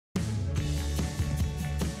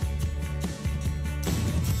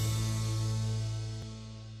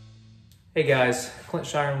Hey guys, Clint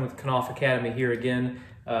Shireman with Knauf Academy here again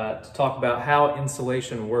to talk about how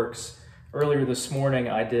insulation works. Earlier this morning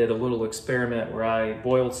I did a little experiment where I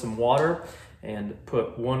boiled some water and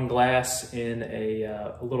put one glass in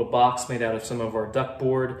a little box made out of some of our duck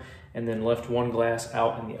board and then left one glass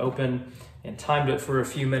out in the open and timed it for a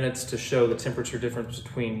few minutes to show the temperature difference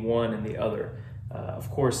between one and the other. Of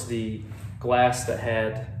course, the glass that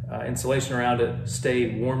had insulation around it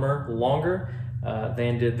stayed warmer longer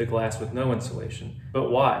than did the glass with no insulation. But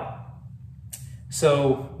why?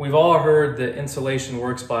 So we've all heard that insulation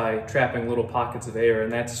works by trapping little pockets of air,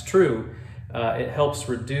 and that's true. It helps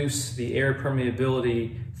reduce the air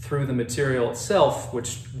permeability through the material itself,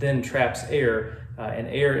 which then traps air, and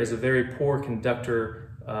air is a very poor conductor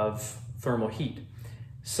of thermal heat.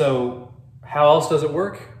 So how else does it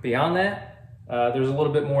work beyond that? There's a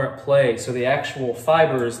little bit more at play. So the actual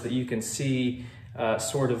fibers that you can see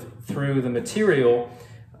sort of through the material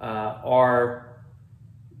are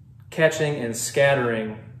catching and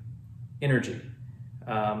scattering energy.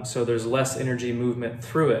 So there's less energy movement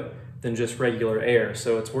through it than just regular air.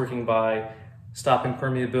 So it's working by stopping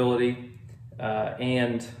permeability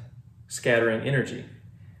and scattering energy.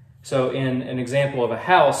 So in an example of a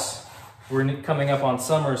house, we're coming up on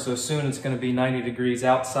summer, so soon it's going to be 90 degrees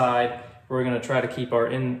outside. We're going to try to keep our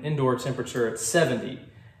indoor temperature at 70.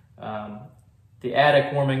 The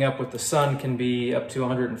attic warming up with the sun can be up to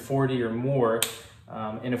 140 or more.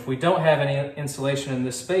 And if we don't have any insulation in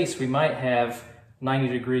this space, we might have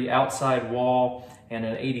 90-degree outside wall and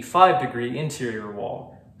an 85-degree interior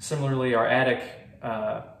wall. Similarly, our attic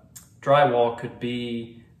drywall could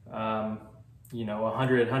be 100,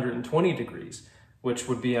 120 degrees, which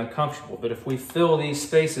would be uncomfortable. But if we fill these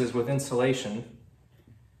spaces with insulation,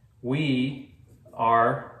 we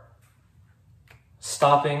are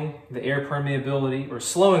stopping the air permeability or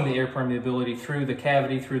slowing the air permeability through the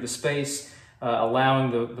cavity, through the space,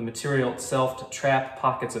 allowing the material itself to trap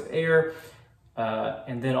pockets of air,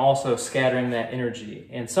 and then also scattering that energy.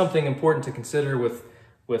 And something important to consider with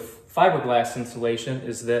fiberglass insulation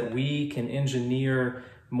is that we can engineer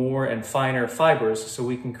more and finer fibers so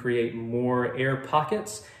we can create more air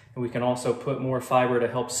pockets, and we can also put more fiber to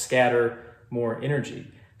help scatter more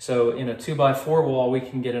energy. So in a 2x4 wall, we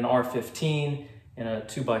can get an R15. In a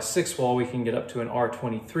 2x6 wall, we can get up to an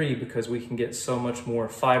R23 because we can get so much more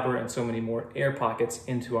fiber and so many more air pockets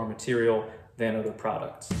into our material than other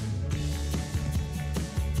products.